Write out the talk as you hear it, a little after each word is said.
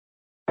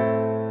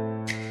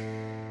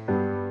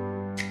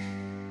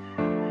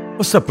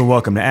What's up and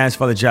welcome to Ask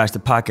Father Josh, the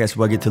podcast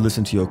where I get to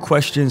listen to your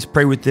questions,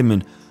 pray with them,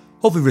 and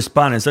hopefully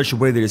respond in such a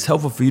way that it's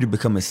helpful for you to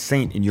become a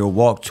saint in your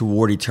walk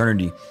toward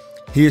eternity.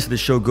 Here's how the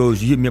show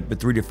goes. You hit me up with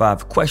 3 to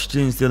 5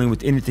 questions dealing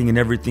with anything and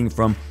everything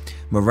from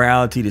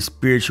morality to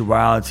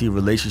spirituality,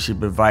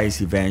 relationship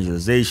advice,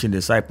 evangelization,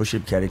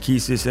 discipleship,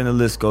 catechesis, and the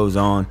list goes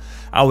on.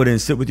 I would then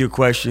sit with your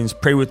questions,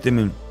 pray with them,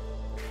 and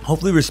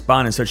hopefully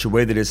respond in such a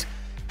way that it's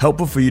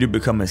helpful for you to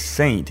become a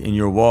saint in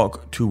your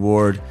walk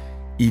toward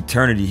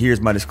eternity. Here's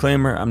my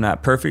disclaimer. I'm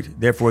not perfect.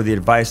 Therefore, the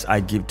advice I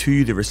give to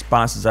you, the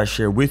responses I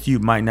share with you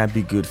might not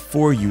be good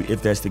for you.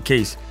 If that's the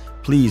case,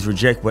 please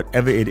reject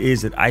whatever it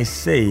is that I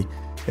say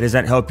that does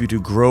not help you to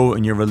grow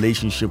in your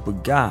relationship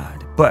with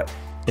God. But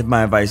if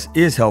my advice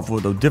is helpful,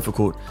 though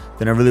difficult,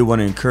 then I really want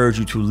to encourage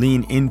you to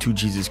lean into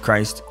Jesus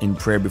Christ in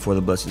prayer before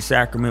the Blessed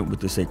Sacrament, with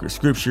the sacred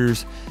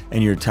scriptures,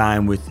 and your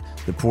time with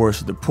the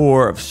poorest of the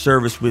poor, of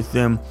service with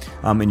them,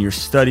 in your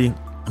study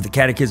of the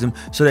catechism,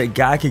 so that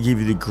God can give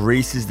you the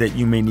graces that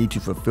you may need to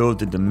fulfill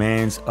the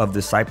demands of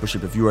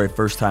discipleship. If you are a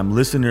first-time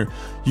listener,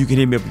 you can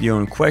hit me up with your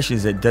own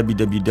questions at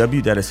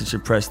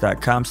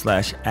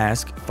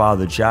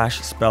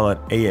www.ascensionpress.com/askfatherjosh, spell it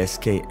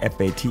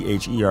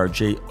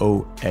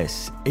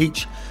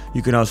ASKFATHERJOSH.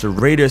 You can also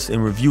rate us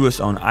and review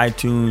us on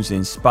iTunes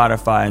and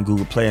Spotify and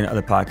Google Play and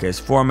other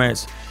podcast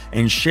formats,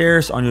 and share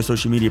us on your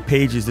social media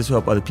pages. This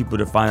will help other people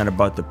to find out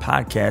about the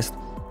podcast.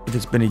 If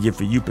it's been a gift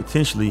for you,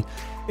 potentially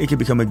it can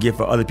become a gift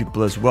for other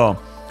people as well.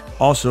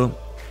 Also,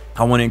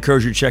 I want to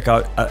encourage you to check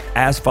out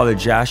Ask Father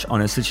Josh on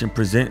Ascension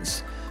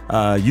Presents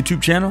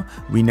YouTube channel.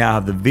 We now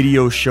have the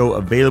video show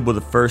available.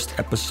 The first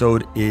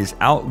episode is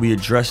out. We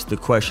addressed the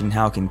question,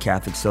 how can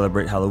Catholics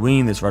celebrate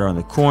Halloween? That's right around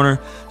the corner.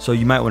 So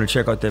you might want to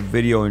check out that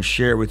video and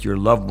share it with your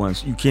loved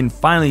ones. You can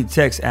finally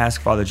text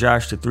Ask Father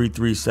Josh to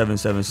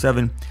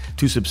 33777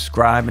 to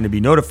subscribe and to be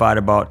notified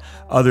about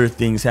other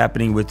things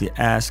happening with the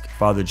Ask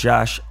Father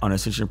Josh on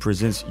Ascension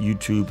Presents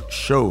YouTube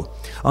show.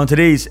 On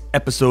today's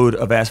episode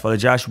of Ask Father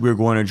Josh, we're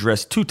going to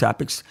address 2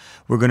 topics.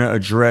 We're going to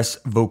address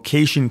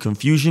vocation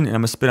confusion, and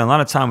I'm going to spend a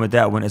lot of time with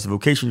that one. As a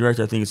vocation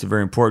director, I think it's a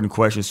very important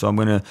question, so I'm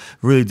going to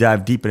really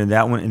dive deep into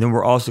that one. And then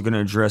we're also going to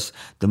address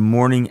the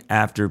morning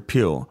after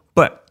pill.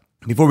 But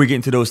before we get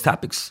into those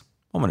topics,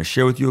 I want to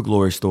share with you a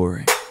glory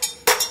story.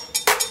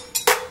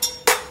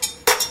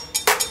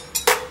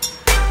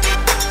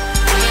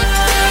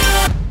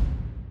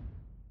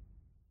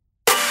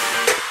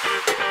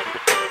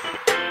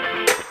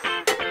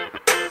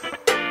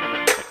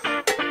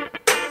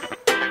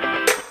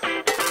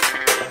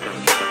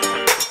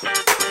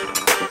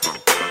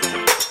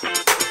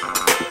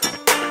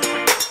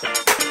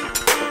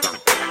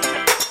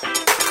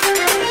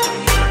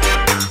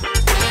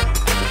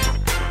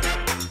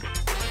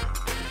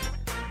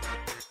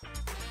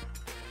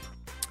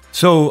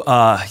 So,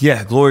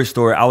 glory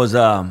story. I was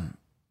in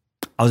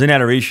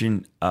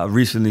adoration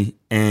recently,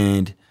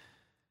 and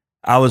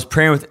I was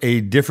praying with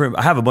I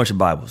have a bunch of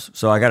Bibles.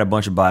 So I got a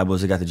bunch of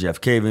Bibles. I got the Jeff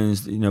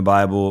Cavins,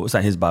 Bible. It's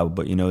not his Bible,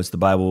 but it's the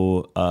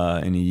Bible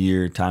in a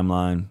year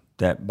timeline.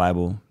 That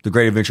Bible, the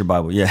Great Adventure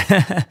Bible.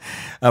 Yeah.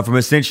 From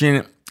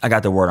Ascension, I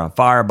got the Word on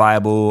Fire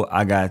Bible.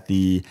 I got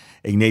the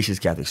Ignatius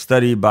Catholic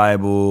Study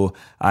Bible.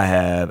 I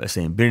have a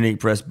St. Benedict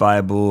Press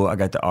Bible. I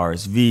got the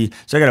RSV.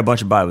 So I got a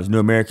bunch of Bibles, New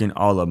American,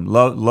 all of them.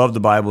 Love the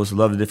Bibles,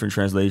 love the different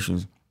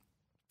translations.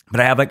 But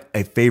I have like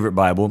a favorite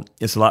Bible.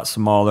 It's a lot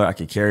smaller. I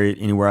can carry it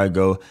anywhere I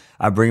go.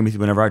 I bring it with me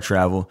whenever I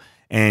travel.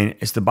 And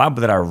it's the Bible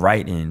that I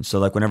write in. So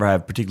like whenever I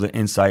have particular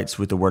insights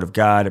with the Word of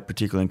God,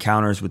 particular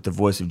encounters with the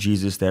voice of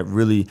Jesus that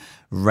really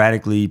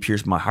radically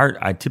pierce my heart,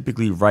 I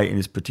typically write in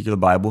this particular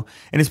Bible.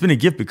 And it's been a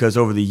gift because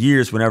over the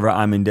years, whenever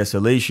I'm in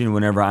desolation,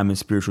 whenever I'm in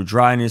spiritual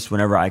dryness,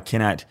 whenever I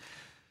cannot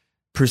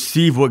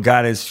perceive what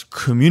God is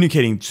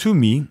communicating to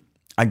me,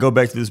 I go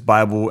back to this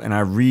Bible and I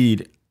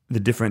read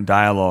the different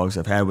dialogues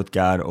I've had with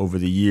God over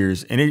the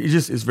years. And it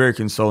just is very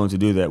consoling to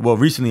do that. Well,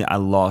 recently I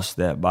lost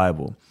that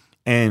Bible.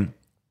 And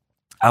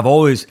I've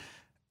always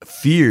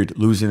feared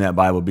losing that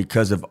Bible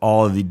because of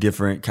all of the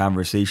different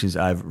conversations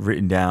I've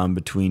written down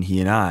between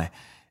he and I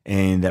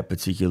and that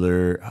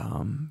particular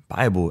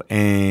Bible.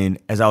 And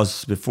as I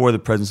was before the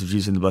presence of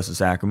Jesus in the Blessed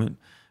Sacrament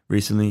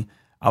recently,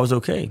 I was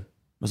okay. I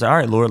was like, all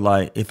right, Lord,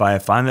 like if I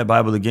find that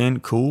Bible again,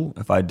 cool.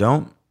 If I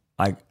don't,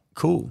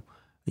 cool.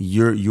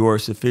 You're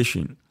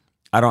sufficient.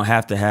 I don't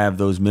have to have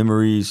those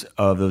memories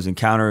of those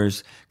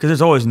encounters, because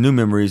there's always new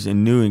memories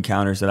and new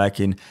encounters that I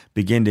can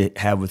begin to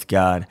have with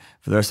God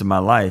for the rest of my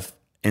life.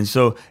 And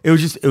so it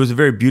was a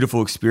very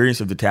beautiful experience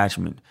of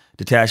detachment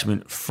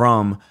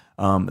from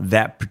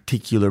that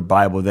particular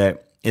Bible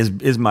that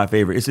is my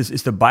favorite.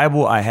 It's the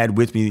Bible I had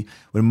with me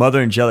when Mother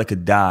Angelica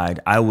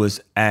died. I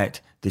was at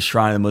the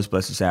Shrine of the Most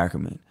Blessed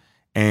Sacrament,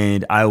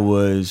 and I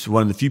was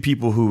one of the few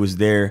people who was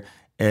there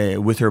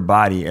with her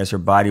body as her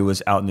body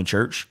was out in the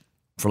church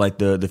for like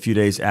the few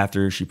days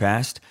after she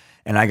passed.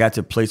 And I got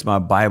to place my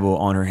Bible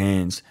on her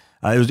hands.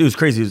 It was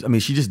crazy.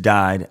 She just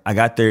died. I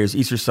got there. It was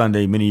Easter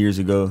Sunday many years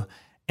ago.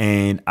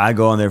 And I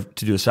go on there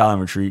to do a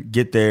silent retreat,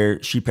 get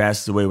there. She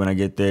passes away when I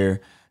get there.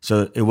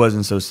 So it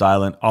wasn't so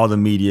silent. All the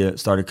media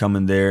started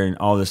coming there and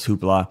all this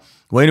hoopla.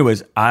 Well,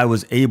 anyways, I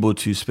was able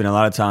to spend a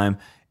lot of time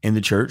in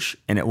the church.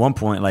 And at one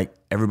point, like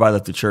everybody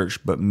left the church,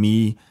 but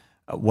me,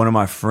 one of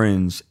my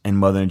friends, and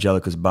Mother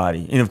Angelica's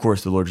body. And of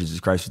course, the Lord Jesus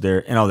Christ was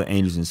there and all the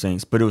angels and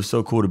saints. But it was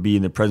so cool to be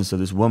in the presence of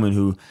this woman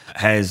who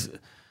has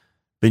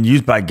been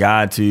used by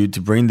God to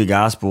bring the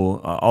gospel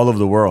all over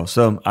the world.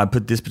 So I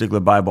put this particular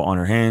Bible on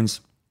her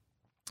hands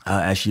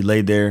as she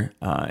laid there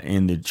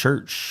in the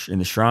church, in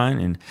the shrine.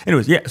 And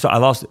anyways, yeah, so I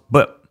lost it.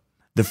 But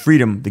the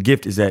freedom, the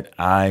gift is that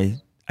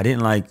I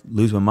didn't like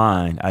lose my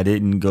mind. I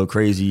didn't go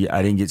crazy.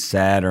 I didn't get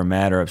sad or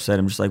mad or upset.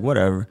 I'm just like,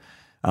 whatever.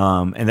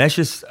 And that's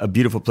just a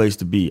beautiful place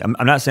to be. I'm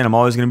not saying I'm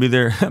always going to be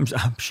there.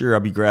 I'm sure I'll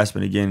be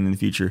grasping again in the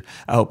future.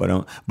 I hope I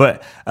don't.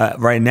 But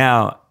right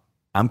now,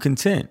 I'm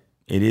content.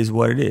 It is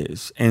what it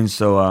is. And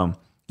so,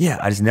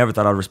 I just never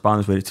thought I'd respond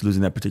this way to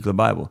losing that particular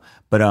Bible.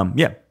 But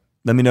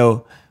let me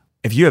know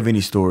if you have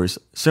any stories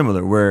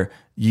similar where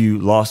you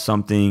lost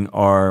something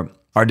or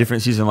our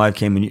different season of life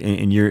came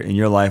in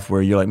your life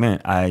where you're like,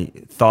 man, I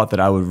thought that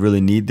I would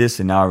really need this,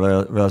 and now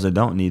I realize I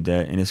don't need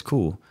that, and it's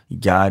cool.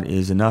 God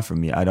is enough for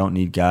me. I don't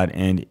need God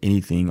and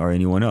anything or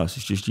anyone else.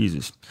 It's just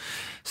Jesus.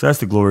 So that's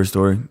the glory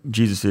story.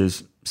 Jesus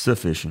is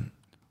sufficient.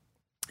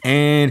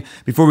 And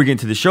before we get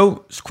into the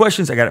show,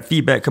 questions, I got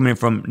feedback coming in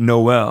from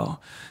Noel.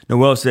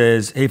 Noel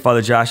says, hey,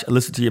 Father Josh, I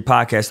listen to your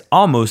podcast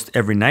almost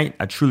every night.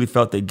 I truly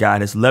felt that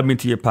God has led me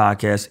to your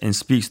podcast and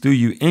speaks through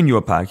you in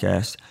your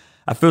podcast.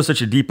 I feel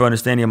such a deeper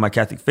understanding of my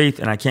Catholic faith,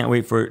 and I can't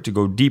wait for it to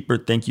go deeper.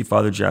 Thank you,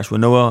 Father Josh. Well,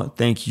 Noel,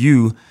 thank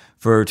you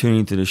for tuning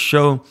into the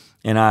show,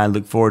 and I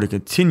look forward to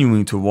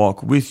continuing to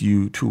walk with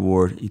you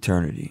toward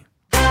eternity.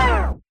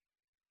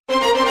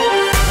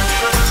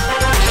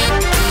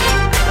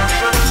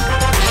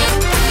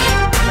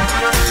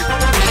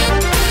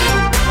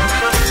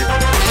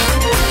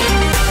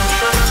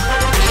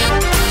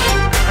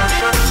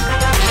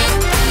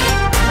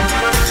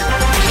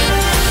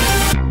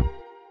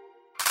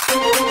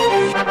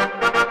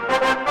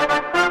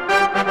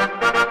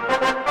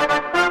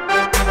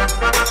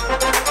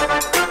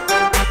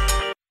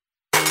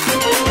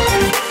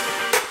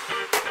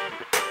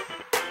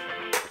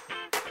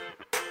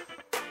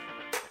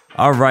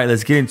 All right,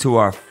 let's get into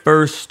our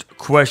first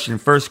question.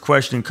 First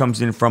question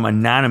comes in from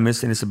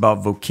Anonymous, and it's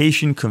about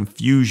vocation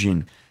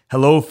confusion.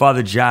 Hello,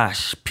 Father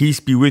Josh. Peace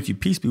be with you.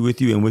 Peace be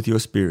with you and with your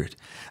spirit.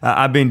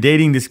 I've been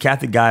dating this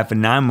Catholic guy for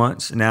 9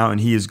 months now,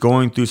 and he is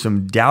going through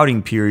some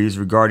doubting periods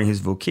regarding his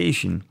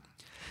vocation.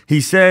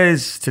 He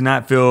says to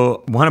not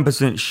feel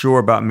 100% sure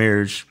about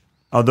marriage,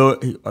 although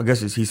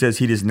he says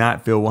he does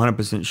not feel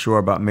 100% sure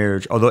about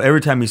marriage, although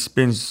every time he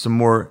spends some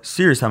more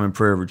serious time in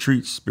prayer,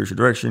 retreats, spiritual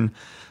direction,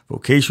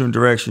 vocational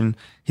direction,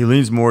 he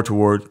leans more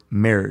toward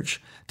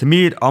marriage. To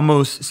me, it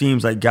almost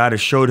seems like God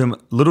has showed him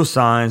little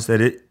signs that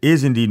it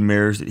is indeed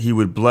marriage, that he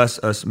would bless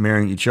us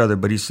marrying each other,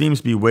 but he seems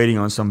to be waiting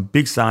on some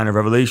big sign of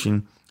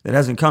revelation that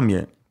hasn't come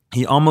yet.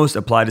 He almost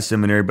applied to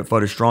seminary, but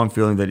felt a strong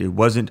feeling that it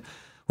wasn't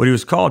what he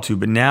was called to,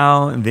 but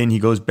now and then he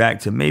goes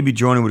back to maybe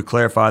joining would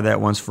clarify that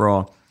once for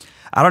all.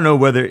 I don't know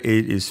whether it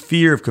is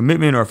fear of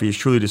commitment or if he is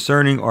truly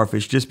discerning or if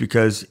it's just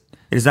because it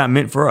is not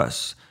meant for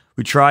us.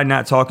 We tried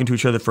not talking to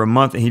each other for a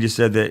month, and he just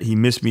said that he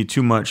missed me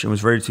too much and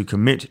was ready to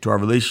commit to our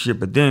relationship,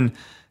 but then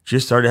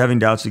just started having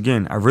doubts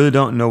again. I really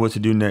don't know what to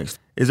do next.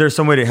 Is there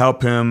some way to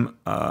help him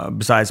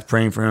besides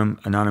praying for him?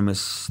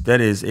 Anonymous.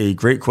 That is a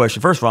great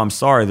question. First of all, I'm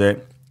sorry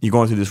that you're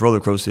going through this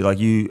roller coaster. Like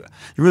you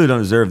really don't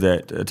deserve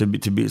that to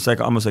be. It's like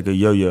almost like a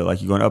yo-yo.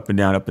 Like you're going up and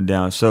down, up and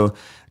down. So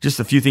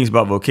just a few things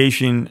about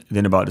vocation,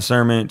 then about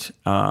discernment,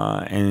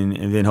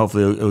 and then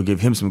hopefully it'll give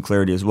him some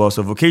clarity as well.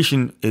 So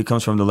vocation, it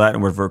comes from the Latin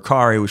word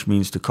vocare, which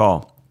means to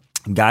call.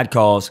 God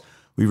calls,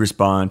 we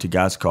respond to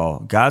God's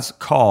call. God's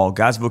call,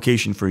 God's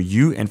vocation for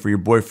you and for your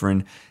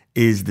boyfriend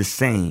is the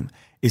same.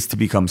 It's to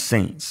become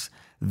saints.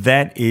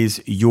 That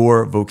is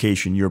your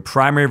vocation. Your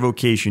primary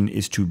vocation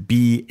is to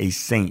be a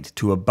saint,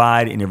 to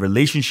abide in a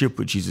relationship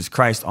with Jesus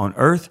Christ on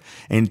earth,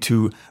 and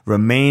to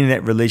remain in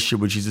that relationship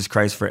with Jesus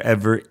Christ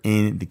forever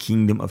in the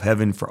kingdom of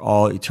heaven for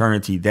all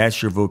eternity.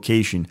 That's your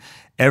vocation.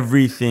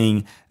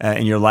 Everything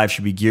in your life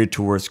should be geared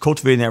towards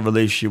cultivating that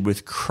relationship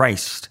with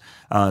Christ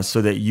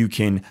so that you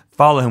can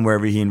follow him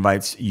wherever he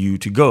invites you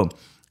to go.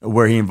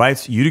 Where he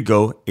invites you to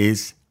go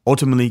is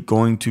ultimately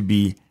going to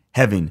be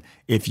heaven.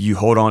 If you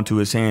hold on to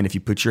his hand, if you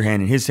put your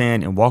hand in his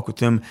hand and walk with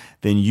him,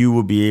 then you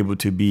will be able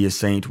to be a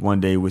saint one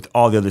day with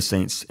all the other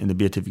saints in the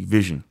beatific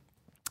vision.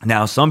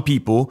 Now, some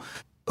people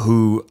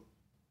who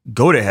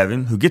go to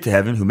heaven, who get to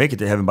heaven, who make it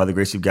to heaven by the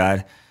grace of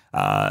God,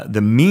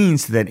 the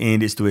means to that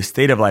end is to a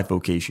state of life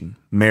vocation,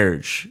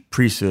 marriage,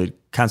 priesthood,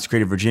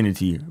 consecrated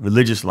virginity,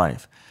 religious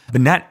life.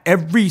 But not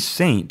every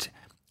saint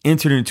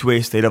entered into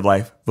a state of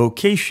life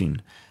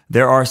vocation.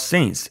 There are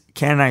saints,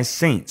 canonized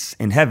saints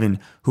in heaven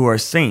who are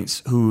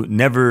saints who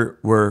never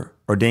were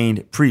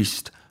ordained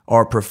priests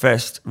or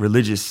professed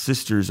religious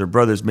sisters or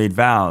brothers made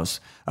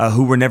vows,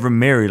 who were never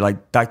married,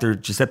 like Dr.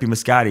 Giuseppe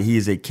Moscati. He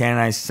is a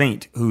canonized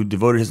saint who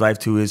devoted his life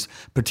to his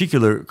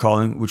particular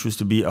calling, which was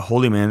to be a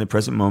holy man in the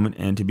present moment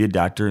and to be a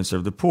doctor and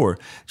serve the poor.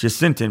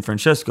 Jacinta and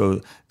Francesco,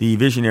 the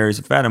visionaries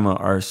of Fatima,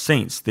 are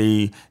saints.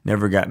 They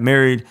never got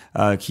married.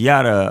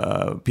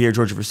 Chiara, Pier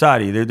Giorgio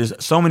Frassati. There's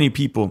so many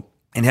people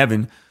in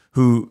heaven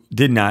who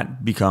did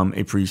not become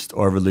a priest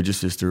or a religious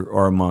sister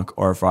or a monk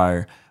or a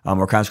friar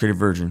or consecrated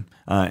virgin.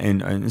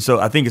 And so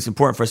I think it's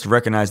important for us to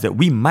recognize that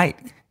we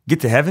might get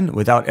to heaven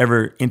without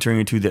ever entering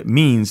into the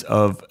means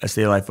of a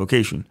state of life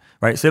vocation,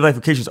 right? State of life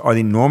vocations are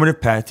the normative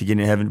path to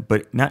getting to heaven,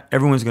 but not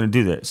everyone's going to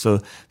do that. So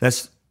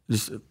that's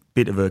just a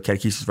bit of a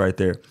catechesis right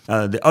there.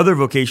 The other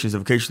vocation is the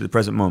vocation to the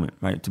present moment,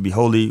 right? To be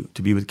holy,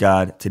 to be with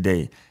God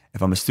today.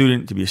 If I'm a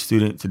student, to be a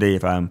student today.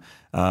 If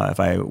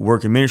I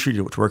work in ministry,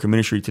 to work in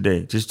ministry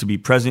today. Just to be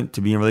present,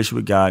 to be in relationship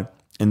with God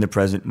in the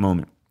present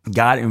moment.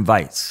 God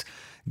invites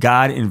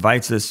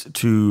us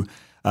to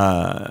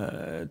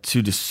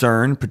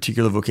discern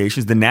particular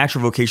vocations. The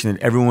natural vocation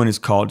that everyone is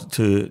called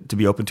to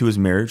be open to is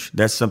marriage.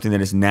 That's something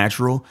that is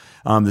natural.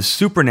 The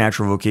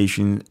supernatural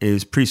vocation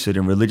is priesthood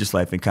and religious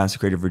life and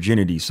consecrated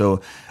virginity.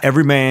 So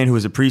every man who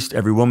is a priest,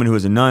 every woman who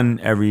is a nun,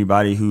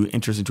 everybody who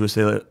enters into a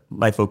state of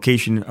life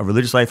vocation, a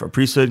religious life or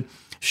priesthood,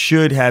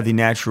 should have the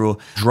natural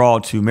draw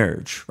to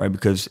marriage, right?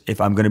 Because if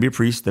I'm going to be a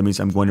priest, that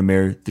means I'm going to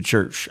marry the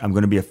church. I'm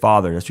going to be a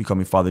father. That's why you call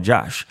me Father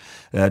Josh.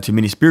 To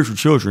many spiritual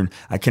children,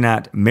 I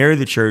cannot marry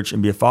the church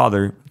and be a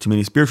father to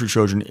many spiritual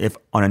children if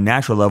on a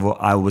natural level,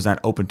 I was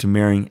not open to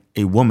marrying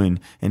a woman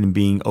and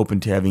being open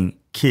to having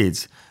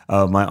kids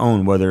of my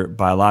own, whether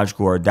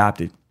biological or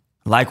adopted.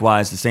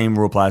 Likewise, the same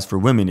rule applies for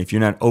women. If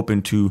you're not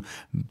open to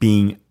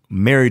being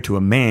married to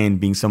a man,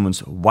 being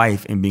someone's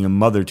wife and being a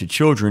mother to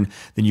children,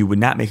 then you would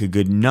not make a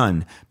good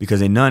nun,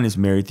 because a nun is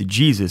married to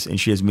Jesus and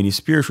she has many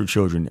spiritual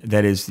children.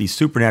 That is, the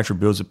supernatural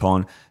builds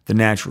upon the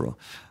natural.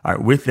 All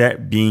right, with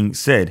that being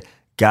said,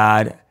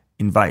 God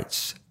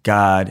invites,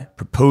 God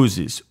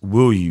proposes.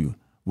 Will you?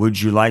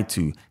 Would you like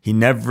to? He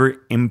never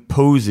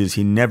imposes.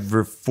 He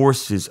never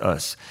forces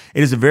us.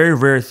 It is a very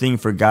rare thing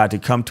for God to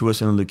come to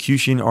us in a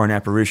locution or an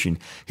apparition.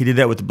 He did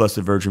that with the Blessed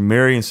Virgin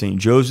Mary and Saint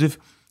Joseph.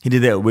 He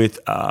did that with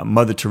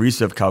Mother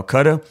Teresa of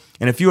Calcutta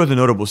and a few other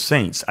notable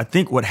saints. I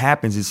think what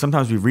happens is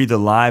sometimes we read the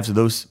lives of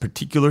those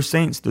particular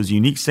saints, those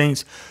unique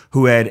saints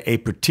who had a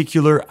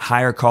particular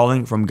higher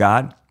calling from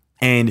God.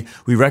 And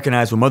we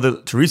recognize when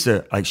Mother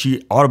Teresa, like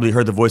she audibly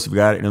heard the voice of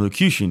God in a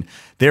locution.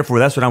 Therefore,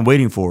 that's what I'm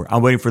waiting for.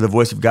 I'm waiting for the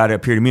voice of God to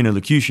appear to me in a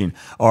locution.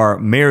 Or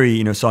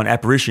Mary, saw an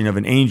apparition of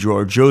an angel.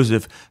 Or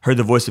Joseph heard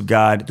the voice of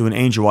God through an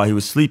angel while he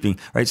was sleeping,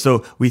 right?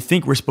 So we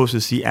think we're supposed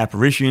to see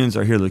apparitions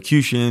or hear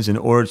locutions in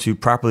order to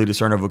properly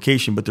discern our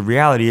vocation. But the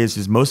reality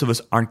is most of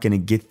us aren't going to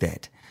get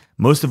that.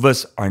 Most of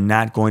us are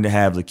not going to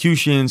have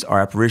locutions or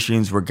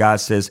apparitions where God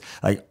says,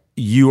 like,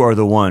 you are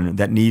the one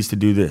that needs to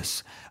do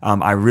this.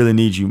 I really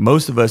need you.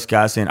 Most of us,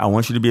 God's saying, I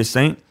want you to be a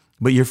saint,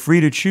 but you're free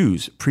to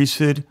choose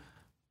priesthood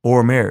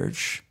or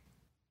marriage.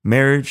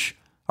 Marriage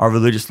or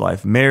religious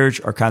life.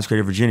 Marriage or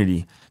consecrated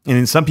virginity. And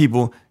in some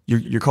people,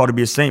 you're called to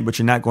be a saint, but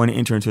you're not going to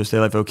enter into a state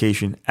of life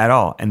vocation at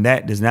all. And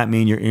that does not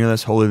mean you're any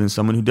less holy than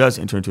someone who does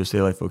enter into a state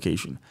of life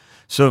vocation.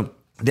 So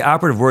the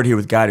operative word here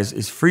with God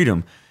is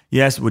freedom.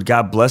 Yes, would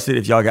God bless it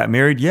if y'all got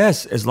married?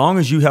 Yes, as long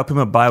as you help him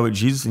abide with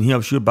Jesus and he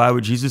helps you abide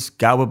with Jesus,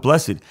 God will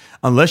bless it.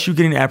 Unless you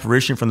get an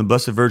apparition from the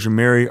Blessed Virgin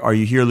Mary or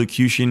you hear a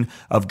locution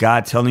of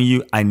God telling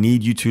you, I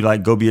need you to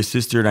go be a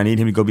sister and I need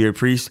him to go be a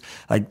priest,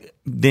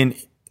 then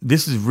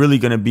this is really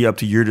going to be up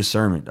to your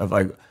discernment of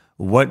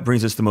what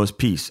brings us the most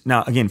peace.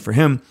 Now, again, for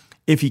him,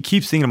 if he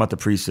keeps thinking about the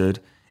priesthood,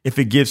 if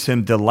it gives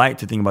him delight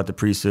to think about the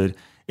priesthood,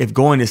 if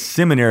going to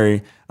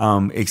seminary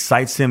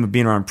excites him, if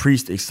being around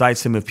priests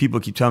excites him, if people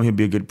keep telling him he'll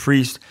be a good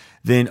priest,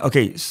 then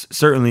okay,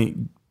 certainly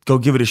go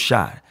give it a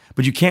shot.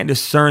 But you can't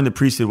discern the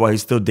priesthood while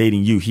he's still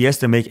dating you. He has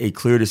to make a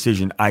clear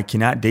decision. I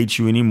cannot date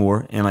you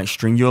anymore and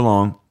string you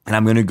along. And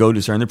I'm going to go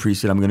discern the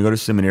priesthood. I'm going to go to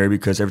seminary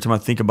because every time I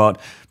think about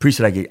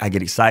priesthood, I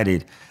get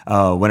excited.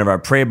 Whenever I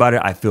pray about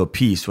it, I feel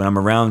peace. When I'm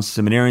around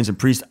seminarians and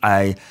priests,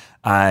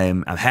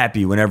 I'm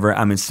happy. Whenever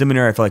I'm in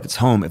seminary, I feel like it's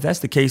home. If that's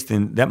the case,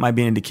 then that might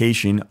be an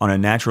indication on a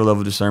natural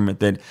level of discernment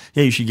that,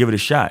 yeah, you should give it a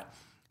shot.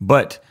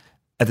 But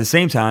at the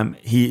same time,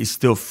 he is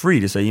still free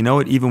to say, you know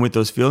what, even with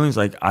those feelings,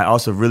 I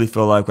also really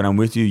feel like when I'm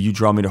with you, you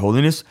draw me to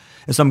holiness.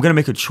 And so I'm going to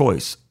make a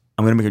choice.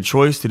 I'm going to make a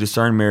choice to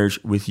discern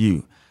marriage with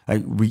you.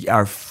 We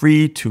are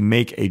free to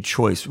make a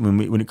choice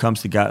when it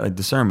comes to God,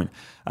 discernment.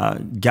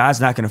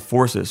 God's not going to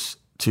force us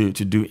to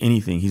do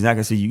anything. He's not going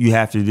to say, you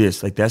have to do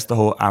this. That's the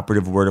whole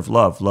operative word of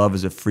love. Love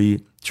is a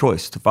free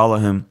choice to follow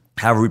him.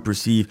 However we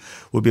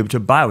perceive, we'll be able to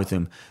abide with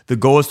him. The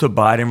goal is to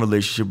abide in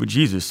relationship with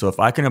Jesus. So if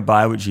I can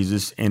abide with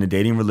Jesus in a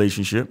dating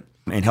relationship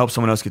and help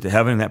someone else get to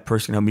heaven and that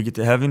person can help me get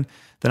to heaven,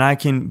 then I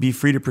can be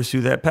free to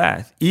pursue that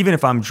path. Even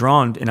if I'm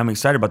drawn and I'm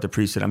excited about the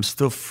priesthood, I'm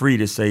still free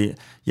to say,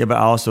 yeah, but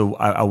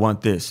I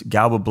want this.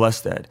 God will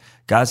bless that.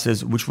 God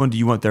says, which one do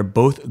you want? They're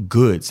both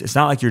goods. It's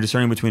not like you're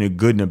discerning between a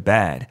good and a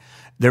bad.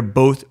 They're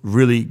both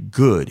really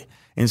good.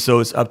 And so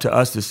it's up to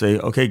us to say,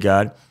 okay,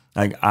 God,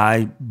 Like,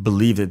 I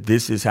believe that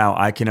this is how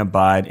I can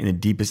abide in the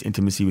deepest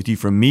intimacy with you.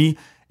 For me,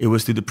 it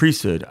was through the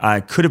priesthood. I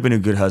could have been a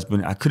good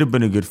husband. I could have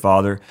been a good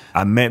father.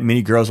 I met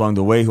many girls along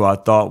the way who I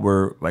thought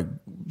were like,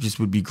 just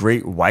would be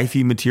great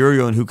wifey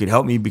material and who could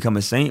help me become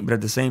a saint. But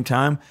at the same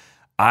time,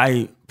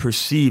 I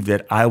perceived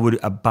that I would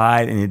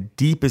abide in the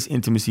deepest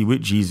intimacy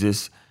with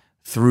Jesus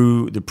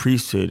through the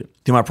priesthood,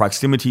 through my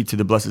proximity to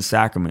the Blessed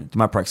Sacrament, through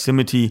my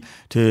proximity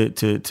to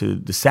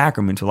the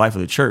sacrament, to the life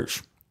of the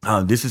church.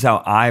 This is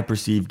how I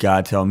perceive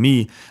God tell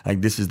me,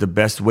 like, this is the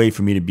best way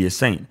for me to be a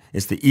saint.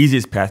 It's the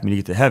easiest path for me to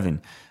get to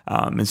heaven.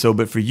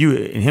 But for you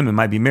and him, it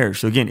might be marriage.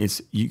 So again,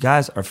 you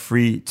guys are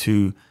free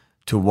to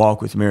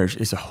walk with marriage.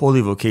 It's a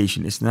holy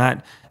vocation. It's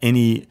not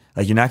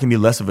you're not going to be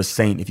less of a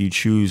saint if you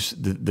choose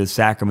the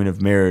sacrament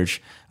of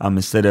marriage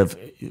instead of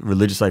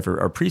religious life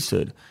or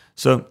priesthood.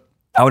 So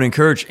I would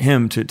encourage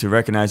him to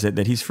recognize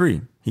that he's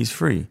free. He's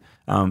free.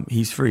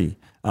 He's free.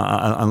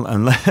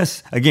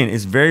 Unless, again,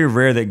 it's very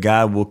rare that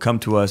God will come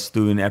to us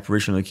through an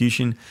apparition or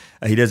locution.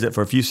 He does it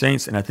for a few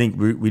saints, and I think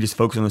we just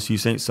focus on those few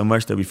saints so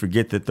much that we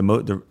forget that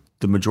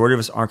the majority of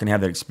us aren't going to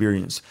have that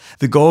experience.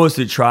 The goal is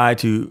to try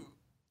to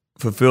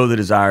fulfill the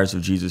desires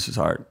of Jesus'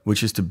 heart,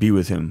 which is to be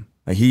with him.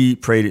 He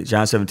prayed at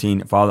John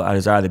 17, Father, I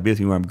desire to be with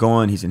me where I'm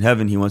going. He's in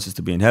heaven. He wants us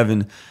to be in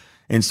heaven.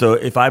 And so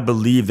if I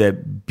believe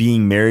that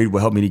being married will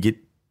help me to get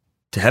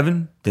to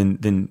heaven,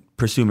 then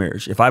pursue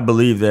marriage. If I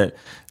believe that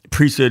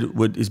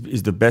priesthood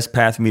is the best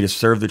path for me to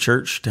serve the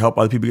church, to help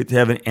other people get to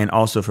heaven, and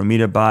also for me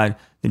to abide,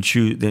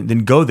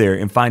 then go there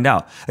and find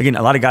out. Again,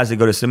 a lot of guys that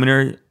go to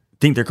seminary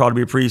think they're called to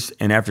be a priest,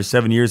 and after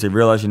 7 years, they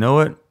realize, you know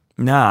what?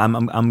 Nah,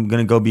 I'm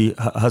gonna go be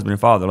a husband and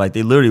father. Like,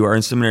 they literally were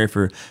in seminary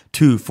for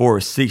 2, 4,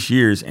 6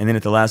 years, and then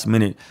at the last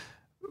minute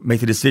make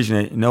the decision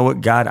that, you know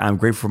what, God, I'm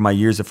grateful for my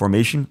years of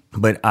formation,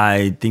 but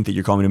I think that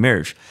you're calling me to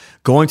marriage.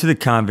 Going to the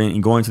convent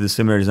and going to the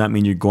seminary does not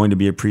mean you're going to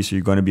be a priest or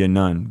you're going to be a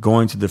nun.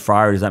 Going to the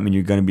friar does not mean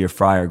you're going to be a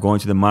friar. Going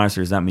to the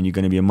monastery does not mean you're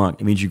going to be a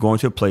monk. It means you're going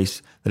to a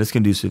place that is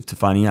conducive to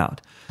finding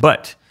out.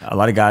 But a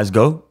lot of guys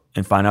go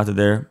and find out that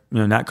they're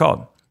not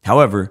called.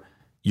 However,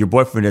 your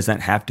boyfriend does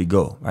not have to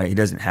go, right? He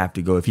doesn't have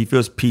to go. If he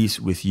feels peace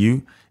with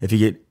you, if he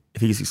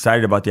gets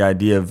excited about the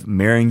idea of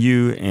marrying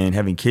you and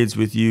having kids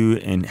with you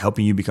and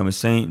helping you become a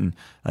saint, and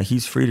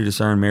he's free to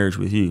discern marriage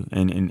with you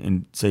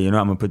and say, I'm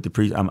gonna put the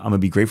priest. I'm gonna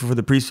be grateful for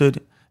the priesthood,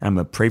 and I'm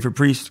gonna pray for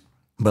priests.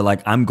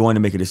 But I'm going to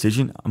make a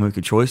decision. I'm gonna make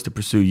a choice to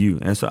pursue you,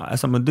 and that's what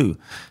I'm gonna do.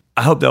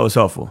 I hope that was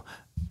helpful.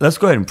 Let's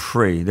go ahead and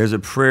pray. There's a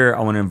prayer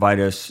I want to invite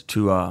us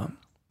to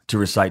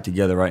recite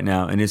together right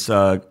now, and it's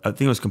I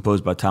think it was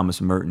composed by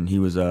Thomas Merton. He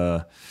was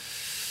a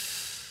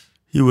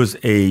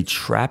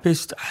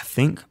Trappist, I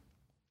think,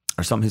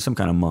 or something. He's some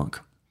kind of monk.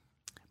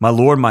 My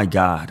Lord, my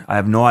God, I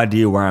have no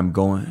idea where I'm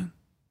going.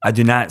 I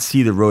do not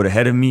see the road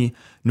ahead of me,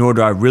 nor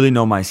do I really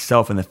know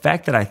myself. And the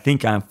fact that I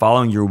think I'm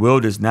following your will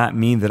does not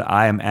mean that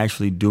I am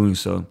actually doing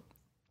so.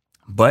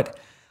 But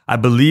I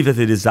believe that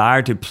the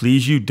desire to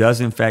please you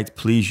does in fact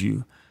please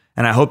you.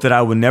 And I hope that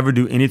I will never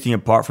do anything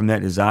apart from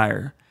that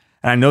desire.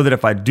 And I know that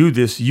if I do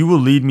this, you will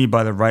lead me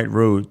by the right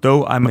road,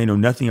 though I may know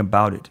nothing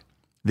about it.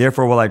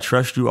 Therefore, will I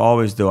trust you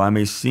always, though I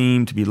may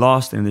seem to be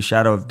lost in the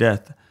shadow of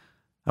death.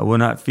 I will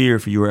not fear,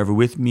 for you are ever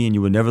with me, and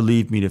you will never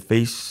leave me to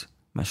face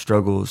my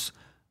struggles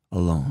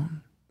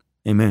alone.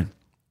 Amen.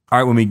 All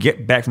right, when we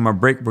get back from our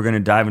break, we're going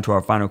to dive into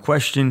our final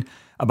question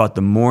about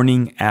the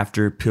morning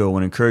after pill. I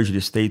want to encourage you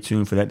to stay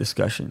tuned for that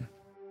discussion.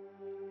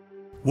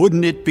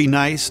 Wouldn't it be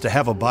nice to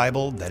have a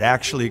Bible that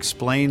actually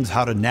explains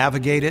how to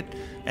navigate it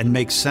and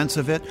make sense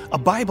of it? A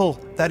Bible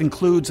that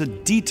includes a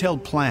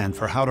detailed plan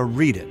for how to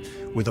read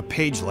it, with a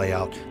page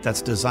layout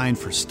that's designed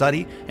for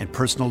study and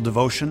personal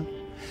devotion?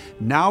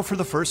 Now, for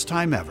the first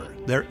time ever,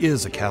 there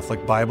is a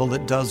Catholic Bible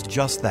that does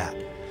just that.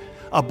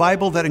 A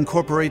Bible that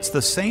incorporates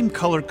the same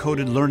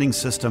color-coded learning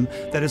system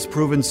that has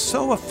proven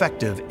so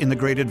effective in the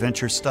Great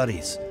Adventure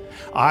studies.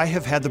 I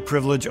have had the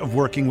privilege of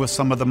working with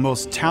some of the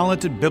most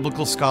talented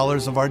biblical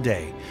scholars of our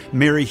day,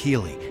 Mary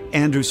Healy,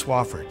 Andrew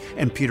Swafford,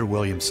 and Peter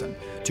Williamson,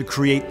 to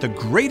create the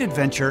Great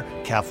Adventure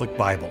Catholic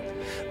Bible.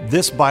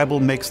 This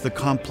Bible makes the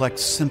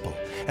complex simple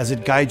as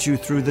it guides you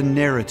through the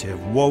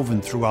narrative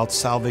woven throughout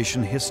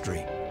salvation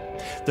history.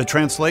 The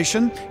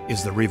translation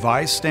is the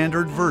Revised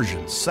Standard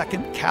Version,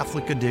 Second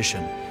Catholic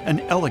Edition, an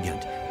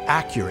elegant,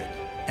 accurate,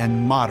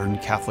 and modern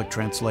Catholic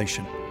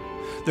translation.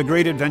 The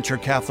Great Adventure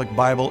Catholic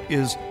Bible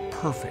is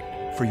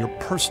perfect for your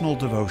personal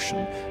devotion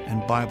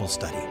and Bible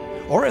study,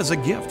 or as a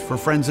gift for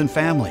friends and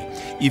family.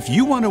 If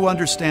you want to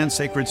understand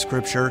sacred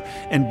scripture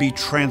and be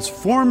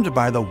transformed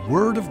by the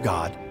Word of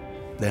God,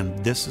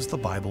 then this is the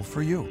Bible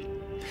for you.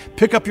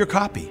 Pick up your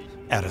copy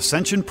at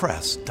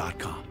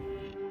ascensionpress.com.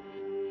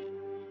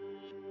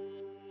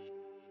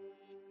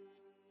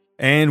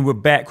 And we're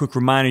back. Quick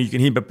reminder, you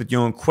can hit me up with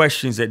your own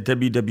questions at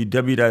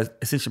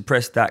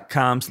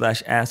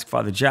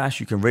www.ascensionpress.com/askfatherjosh.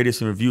 You can rate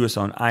us and review us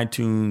on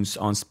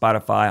iTunes, on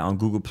Spotify, on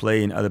Google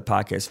Play, and other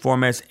podcast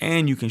formats.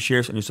 And you can share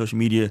us on your social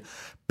media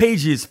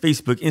pages,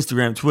 Facebook,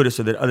 Instagram, Twitter,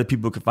 so that other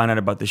people can find out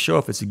about the show.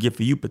 If it's a gift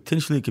for you,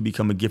 potentially it could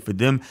become a gift for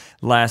them.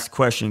 Last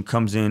question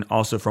comes in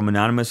also from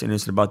Anonymous, and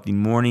it's about the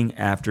morning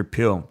after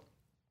pill.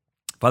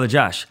 Father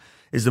Josh,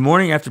 is the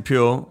morning after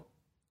pill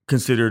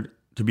considered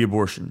to be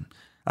abortion?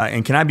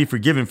 And can I be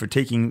forgiven for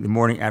taking the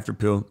morning after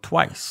pill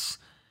twice?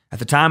 At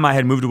the time, I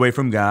had moved away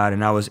from God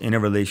and I was in a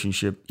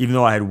relationship. Even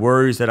though I had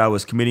worries that I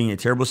was committing a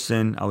terrible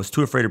sin, I was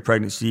too afraid of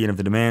pregnancy and of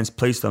the demands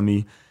placed on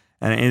me,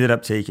 and I ended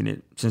up taking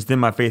it. Since then,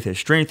 my faith has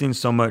strengthened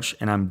so much,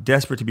 and I'm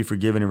desperate to be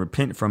forgiven and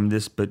repent from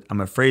this, but I'm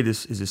afraid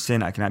this is a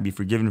sin I cannot be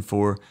forgiven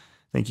for.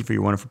 Thank you for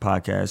your wonderful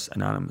podcast,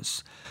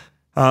 Anonymous.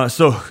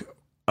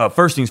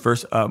 First things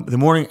first, the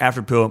morning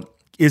after pill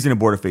is an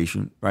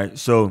abortifacient, right?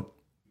 So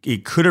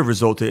it could have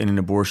resulted in an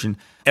abortion.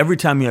 Every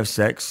time you have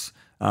sex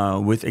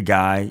with a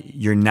guy,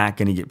 you're not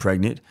going to get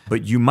pregnant,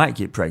 but you might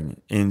get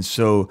pregnant. And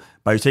so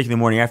by taking the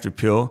morning after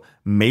pill,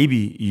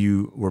 maybe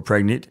you were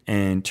pregnant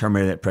and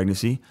terminated that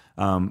pregnancy.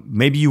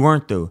 Maybe you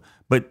weren't though.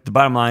 But the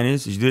bottom line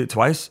is you did it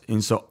twice.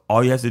 And so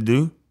all you have to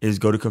do is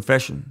go to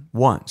confession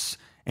once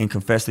and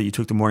confess that you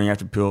took the morning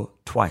after pill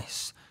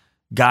twice.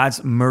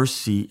 God's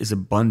mercy is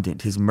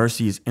abundant. His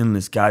mercy is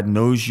endless. God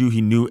knows you.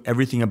 He knew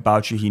everything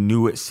about you. He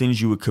knew what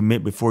sins you would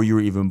commit before you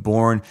were even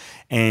born.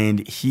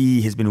 And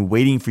he has been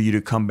waiting for you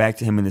to come back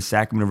to him in the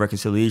sacrament of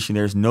reconciliation.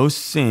 There's no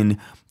sin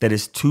that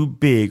is too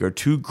big or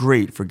too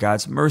great for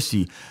God's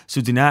mercy.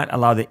 So do not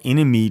allow the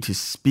enemy to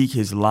speak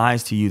his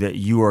lies to you that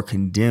you are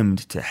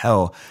condemned to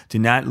hell. Do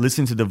not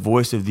listen to the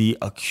voice of the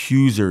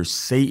accuser,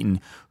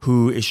 Satan,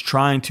 who is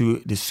trying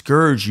to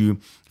discourage you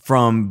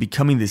from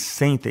becoming the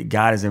saint that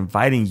God is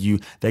inviting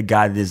you, that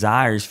God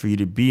desires for you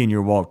to be in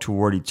your walk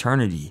toward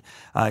eternity.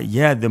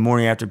 The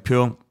morning after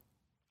pill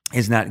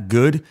is not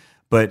good,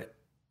 but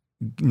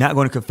not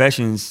going to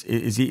confessions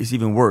is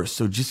even worse.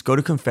 So just go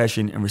to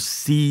confession and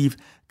receive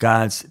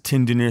God's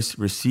tenderness,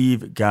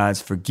 receive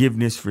God's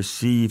forgiveness,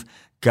 receive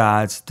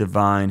God's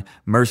divine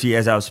mercy.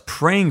 As I was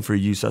praying for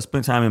you, so I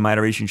spent time in my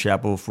adoration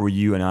chapel for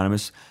you,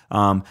 Anonymous.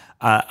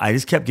 I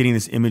just kept getting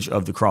this image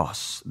of the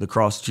cross,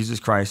 Jesus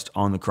Christ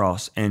on the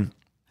cross. And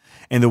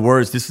the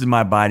words, "This is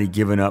my body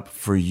given up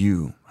for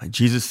you." Like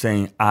Jesus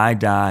saying, I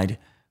died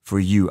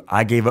for you.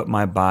 I gave up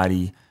my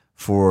body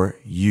for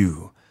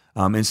you.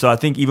 And so I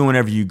think even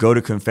whenever you go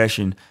to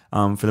confession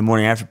for the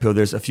morning after pill,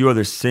 there's a few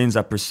other sins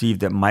I perceive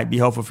that might be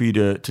helpful for you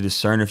to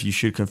discern if you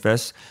should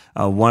confess.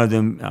 One of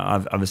them,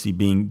 obviously,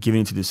 being given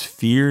into this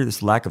fear,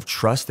 this lack of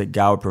trust that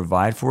God would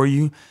provide for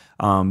you.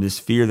 This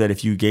fear that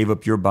if you gave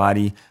up your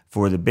body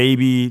for the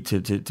baby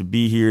to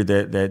be here,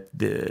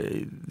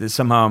 that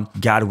somehow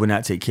God would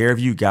not take care of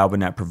you, God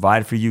would not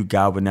provide for you,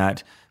 God would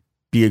not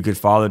be a good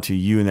father to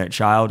you and that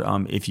child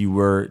if you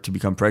were to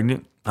become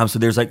pregnant. So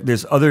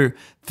there's other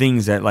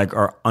things that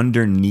are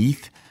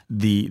underneath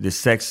the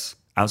sex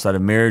outside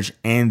of marriage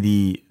and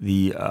the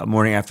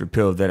morning after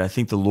pill that I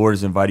think the Lord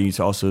is inviting you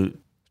to also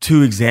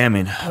to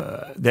examine.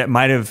 That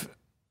might have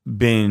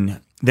been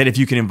that if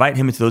you can invite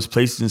him into those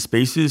places and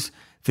spaces,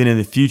 then in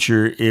the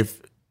future, if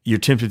you're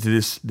tempted to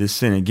this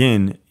sin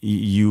again,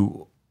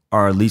 you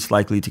are least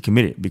likely to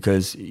commit it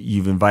because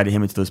you've invited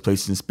him into those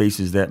places and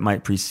spaces that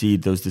might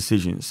precede those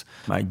decisions,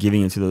 like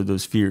giving into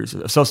those fears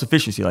of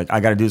self-sufficiency. Like, I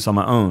got to do this on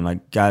my own.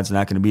 Like, God's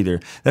not going to be there.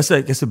 That's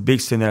a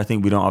big sin that I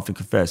think we don't often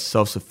confess.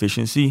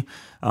 Self-sufficiency,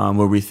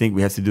 where we think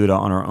we have to do it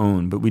on our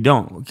own, but we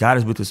don't. God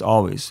is with us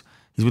always.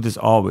 He's with us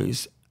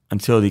always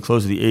until the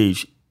close of the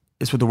age.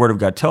 It's what the Word of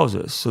God tells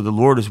us. So the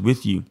Lord is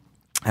with you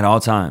at all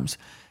times.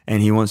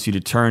 And he wants you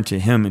to turn to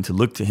him and to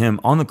look to him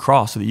on the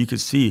cross so that you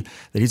could see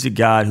that he's a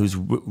God who's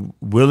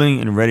willing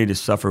and ready to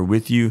suffer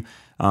with you,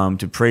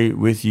 to pray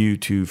with you,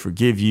 to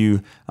forgive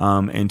you,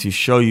 and to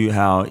show you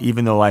how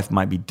even though life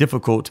might be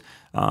difficult,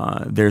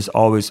 there's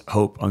always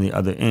hope on the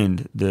other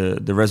end.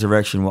 The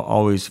resurrection will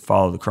always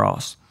follow the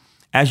cross.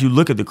 As you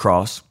look at the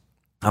cross,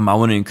 I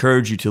want to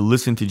encourage you to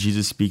listen to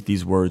Jesus speak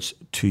these words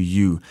to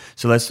you.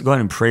 So let's go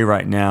ahead and pray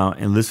right now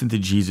and listen to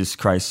Jesus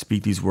Christ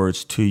speak these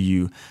words to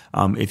you.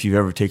 If you've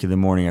ever taken the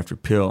morning after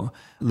pill,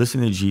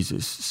 listen to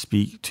Jesus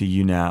speak to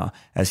you now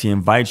as he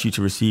invites you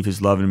to receive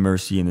his love and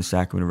mercy in the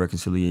sacrament of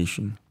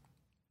reconciliation.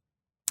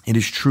 It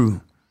is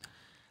true.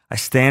 I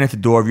stand at the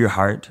door of your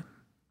heart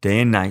day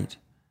and night.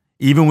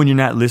 Even when you're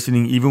not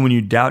listening, even when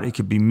you doubt it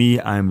could be me,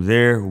 I am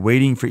there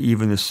waiting for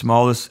even the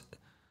smallest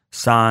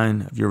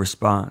sign of your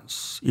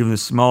response, even the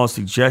smallest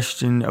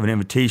suggestion of an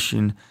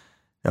invitation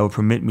that will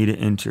permit me to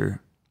enter.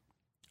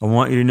 I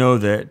want you to know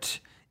that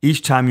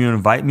each time you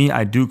invite me,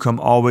 I do come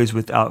always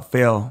without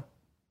fail.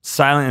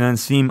 Silent and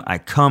unseen, I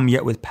come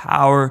yet with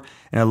power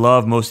and a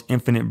love most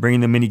infinite, bringing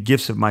the many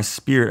gifts of my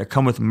spirit. I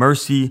come with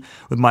mercy,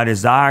 with my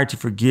desire to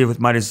forgive, with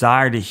my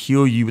desire to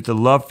heal you, with the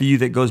love for you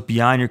that goes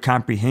beyond your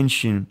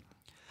comprehension.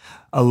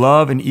 A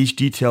love in each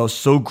detail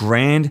so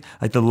grand,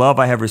 like the love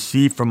I have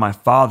received from my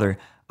Father.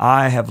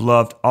 I have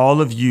loved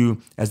all of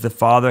you as the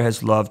Father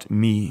has loved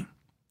me.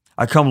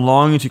 I come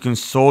longing to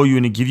console you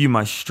and to give you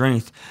my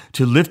strength,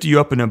 to lift you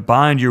up and to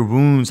bind your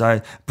wounds.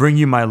 I bring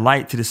you my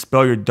light to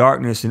dispel your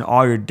darkness and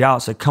all your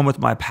doubts. I come with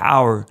my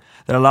power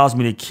that allows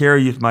me to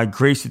carry you with my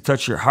grace to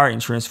touch your heart and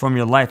transform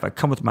your life. I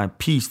come with my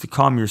peace to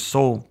calm your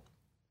soul.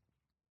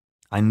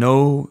 I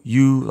know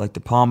you like the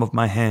palm of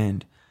my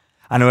hand.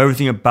 I know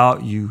everything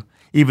about you,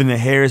 Even the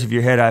hairs of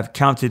your head I've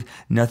counted.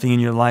 Nothing in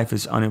your life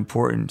is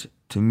unimportant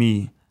to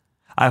me.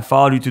 I've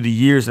followed you through the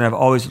years and I've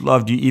always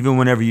loved you, even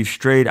whenever you've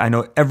strayed. I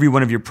know every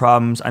one of your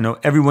problems. I know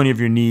every one of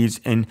your needs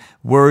and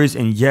worries.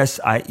 And yes,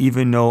 I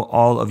even know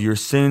all of your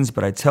sins.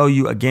 But I tell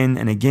you again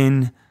and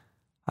again,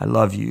 I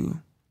love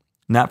you.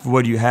 Not for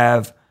what you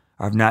have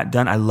or have not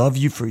done. I love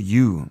you, for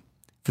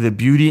the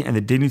beauty and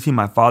the dignity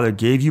my Father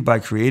gave you by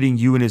creating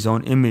you in his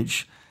own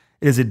image.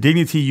 It is a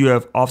dignity you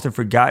have often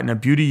forgotten, a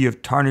beauty you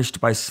have tarnished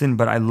by sin,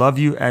 but I love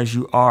you as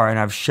you are, and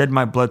I've shed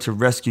my blood to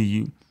rescue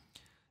you.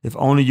 If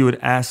only you would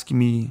ask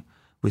me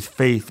with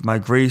faith, my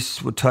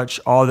grace will touch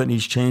all that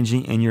needs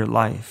changing in your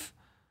life.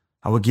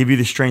 I will give you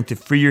the strength to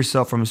free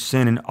yourself from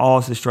sin and all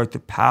its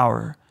destructive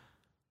power.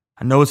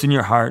 I know it's in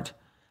your heart.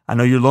 I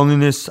know your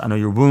loneliness. I know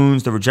your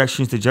wounds, the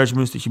rejections, the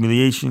judgments, the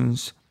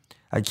humiliations.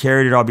 I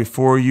carried it all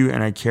before you,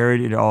 and I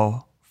carried it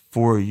all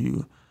for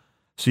you,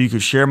 so you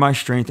could share my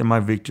strength and my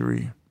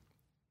victory.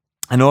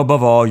 I know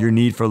above all your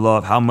need for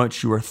love, how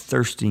much you are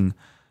thirsting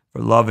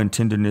for love and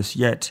tenderness,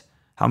 yet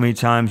how many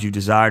times you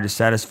desire to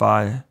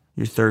satisfy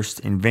your thirst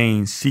in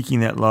vain,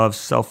 seeking that love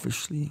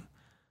selfishly,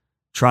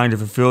 trying to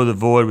fulfill the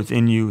void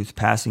within you with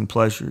passing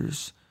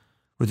pleasures,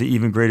 with the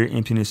even greater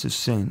emptiness of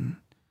sin.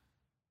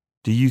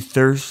 Do you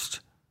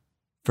thirst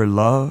for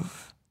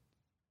love?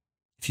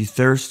 If you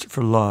thirst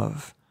for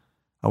love,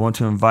 I want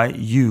to invite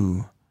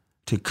you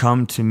to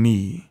come to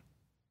me,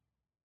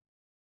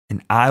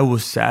 and I will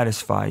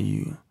satisfy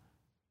you,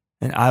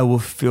 and I will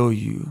fill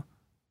you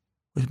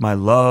with my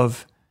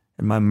love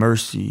and my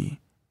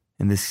mercy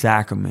and the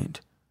sacrament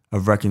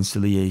of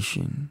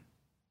reconciliation.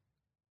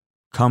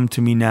 Come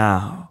to me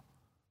now.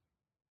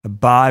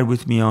 Abide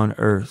with me on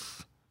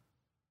earth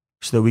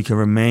so that we can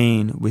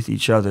remain with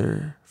each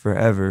other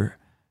forever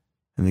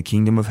in the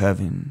kingdom of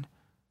heaven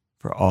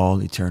for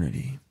all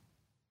eternity.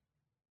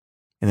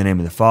 In the name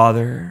of the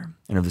Father,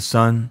 and of the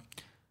Son,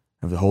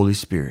 and of the Holy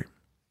Spirit.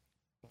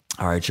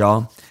 All right,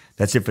 y'all.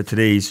 That's it for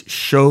today's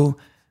show.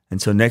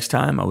 Until next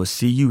time, I will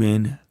see you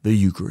in the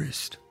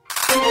Eucharist.